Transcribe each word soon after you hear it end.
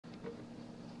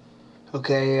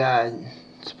Okay,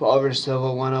 it's Oliver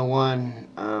Silva 101.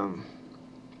 I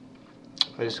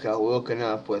just got woken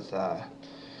up with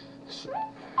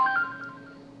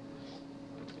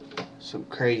some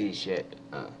crazy shit.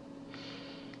 Um,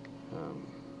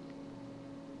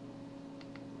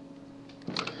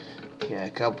 yeah,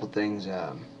 a couple things.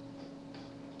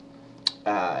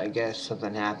 I guess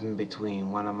something happened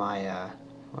between one of my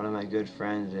good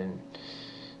friends and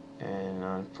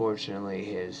unfortunately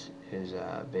his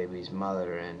baby's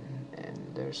mother and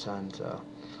their son. So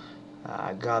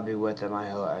God be with them. I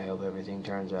hope everything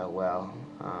turns out well.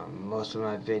 Most of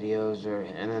my videos are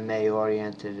MMA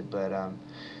oriented, but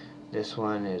this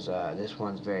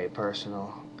one's very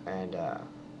personal, and I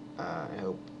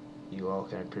hope you all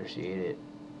can appreciate it.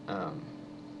 Um,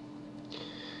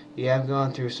 yeah, I've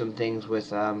gone through some things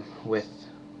with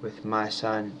my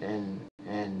son and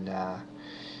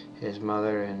his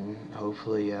mother, and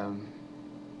hopefully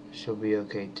she'll be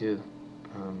okay too.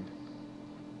 Um,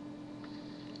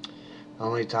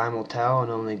 Only time will tell,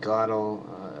 and only God will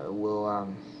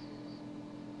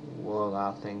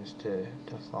allow things to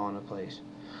fall into place.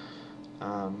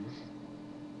 Um,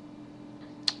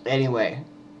 anyway,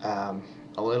 a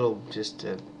little just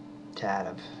a tad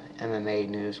of MMA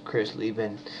news. Chris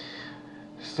Leben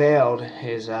failed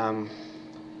his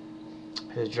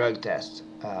drug test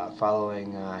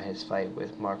following his fight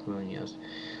with Mark Munoz.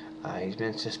 He's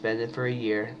been suspended for a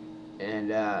year, and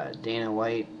Dana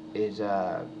White is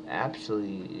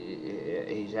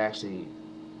he's actually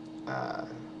uh,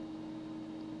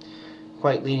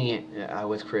 quite lenient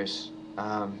with Chris.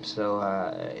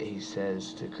 So he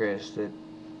says to Chris that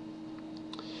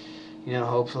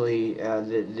hopefully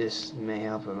that this may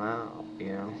help him out.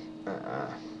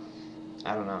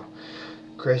 I don't know.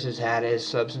 Chris has had his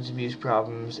substance abuse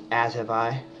problems, as have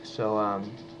I. So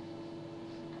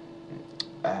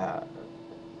uh,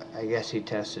 I guess he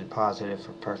tested positive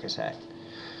for Percocet.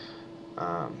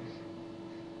 Um,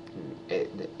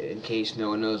 in case no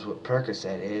one knows what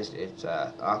Percocet is, it's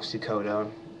oxycodone.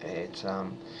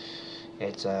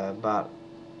 It's about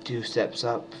two steps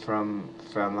up from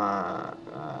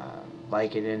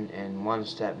Vicodin and one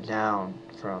step down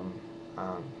from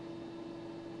um,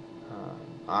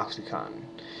 OxyContin.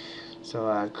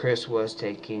 So Chris was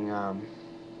taking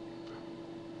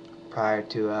prior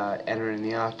to entering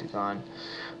the octagon.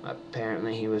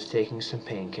 Apparently, he was taking some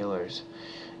painkillers.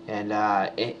 And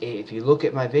if you look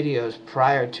at my videos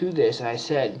prior to this, I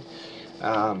said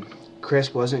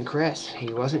Chris wasn't Chris.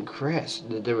 He wasn't Chris.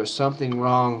 There was something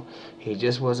wrong. He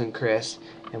just wasn't Chris.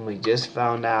 And we just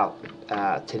found out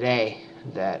today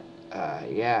that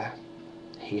yeah,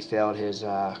 he failed his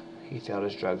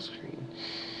drug screen.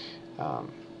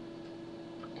 Um,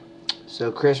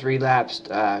 so Chris relapsed.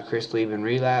 Chris Leben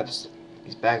relapsed.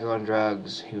 He's back on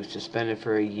drugs. He was suspended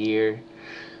for a year.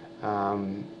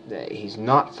 He's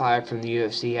not fired from the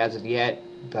UFC as of yet,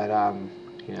 but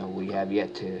we have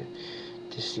yet to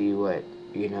see what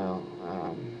the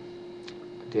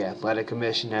athletic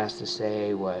commission has to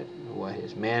say, what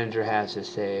his manager has to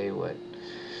say, what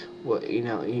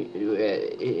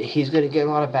he's going to get a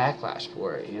lot of backlash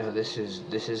for it.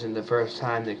 This isn't the first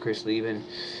time that Chris Leben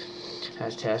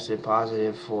has tested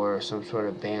positive for some sort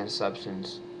of banned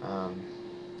substance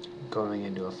going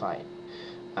into a fight.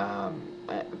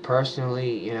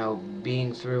 Personally,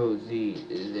 being through the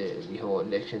whole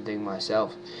addiction thing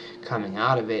myself, coming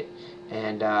out of it,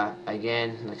 and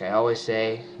again, like I always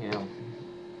say,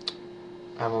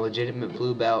 I'm a legitimate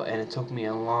blue belt, and it took me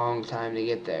a long time to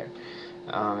get there.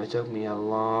 It took me a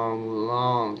long,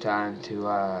 long time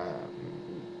to,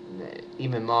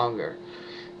 even longer,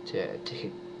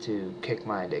 to kick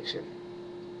my addiction.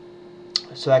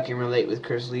 So I can relate with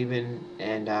Chris Leben,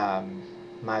 and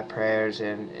my prayers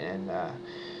and and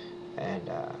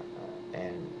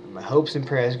my hopes and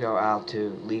prayers go out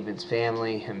to Leben's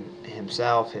family,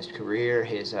 himself, his career,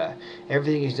 his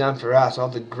everything he's done for us, all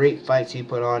the great fights he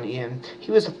put on.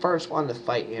 He was the first one to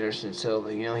fight Anderson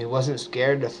Silva. He wasn't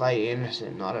scared to fight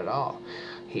Anderson, not at all.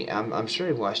 I'm sure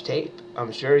he watched tape.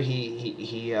 I'm sure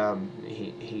he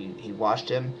watched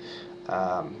him.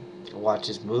 Um, Watch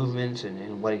his movements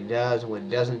and what he does and what he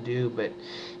doesn't do, but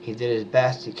he did his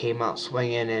best. He came out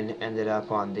swinging and ended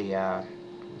up on the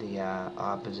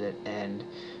opposite end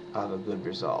of a good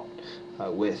result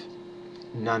with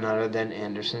none other than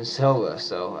Anderson Silva.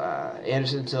 So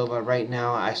Anderson Silva, right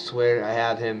now, I swear I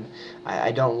have him.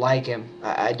 I don't like him.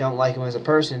 I don't like him as a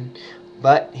person,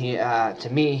 but to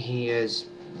me, he's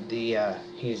the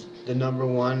number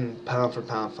one pound for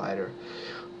pound fighter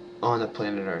on the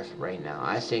planet Earth right now.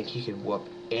 I think he could whoop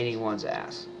anyone's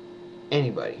ass.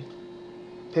 Anybody.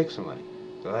 Pick somebody.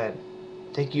 Go ahead.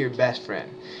 Think of your best friend.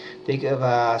 Think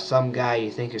of some guy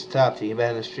you think is tough that you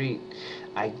met on the street.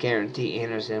 I guarantee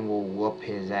Anderson will whoop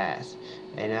his ass.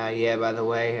 And yeah, by the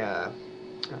way, I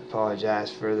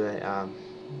apologize for the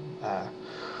uh,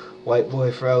 white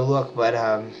boy fro look, but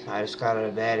I just got out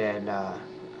of bed and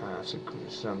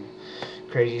some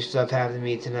crazy stuff happened to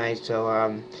me tonight.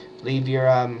 So leave your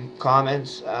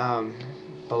comments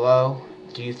below.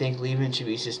 Do you think Leben should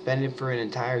be suspended for an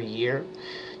entire year?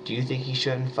 Do you think he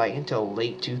shouldn't fight until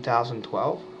late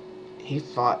 2012? He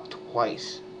fought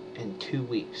twice in 2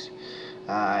 weeks.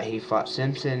 He fought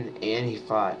Simpson and he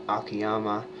fought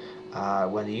Akiyama.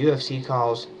 When the UFC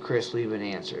calls, Chris Leben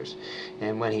answers.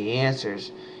 And when he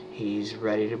answers, he's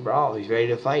ready to brawl. He's ready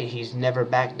to fight. He's never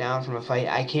backed down from a fight.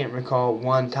 I can't recall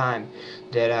one time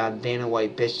that Dana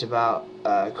White bitched about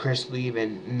Chris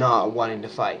Leben not wanting to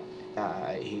fight.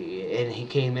 He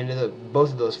came into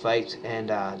both of those fights and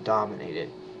dominated.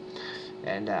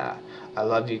 And I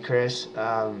love you, Chris.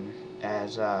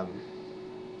 As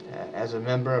as a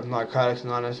member of Narcotics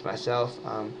Anonymous myself,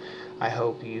 I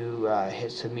hope you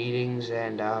hit some meetings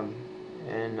and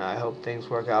I hope things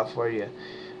work out for you.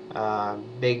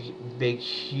 Big,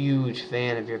 huge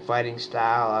fan of your fighting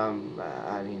style.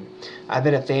 I mean, I've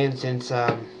been a fan since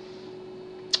The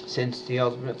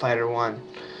Ultimate Fighter 1.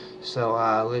 So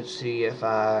let's see if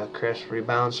Chris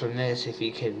rebounds from this, if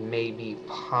he could maybe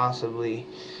possibly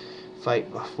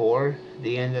fight before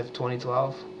the end of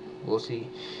 2012. We'll see.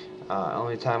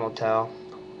 Only time will tell,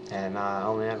 and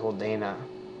only Uncle Dana,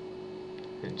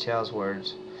 in Chael's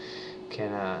words,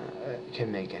 can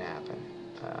make it happen.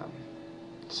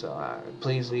 So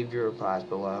please leave your replies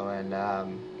below, and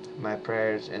my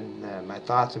prayers and my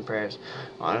thoughts and prayers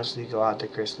honestly go out to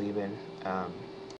Chris Leben.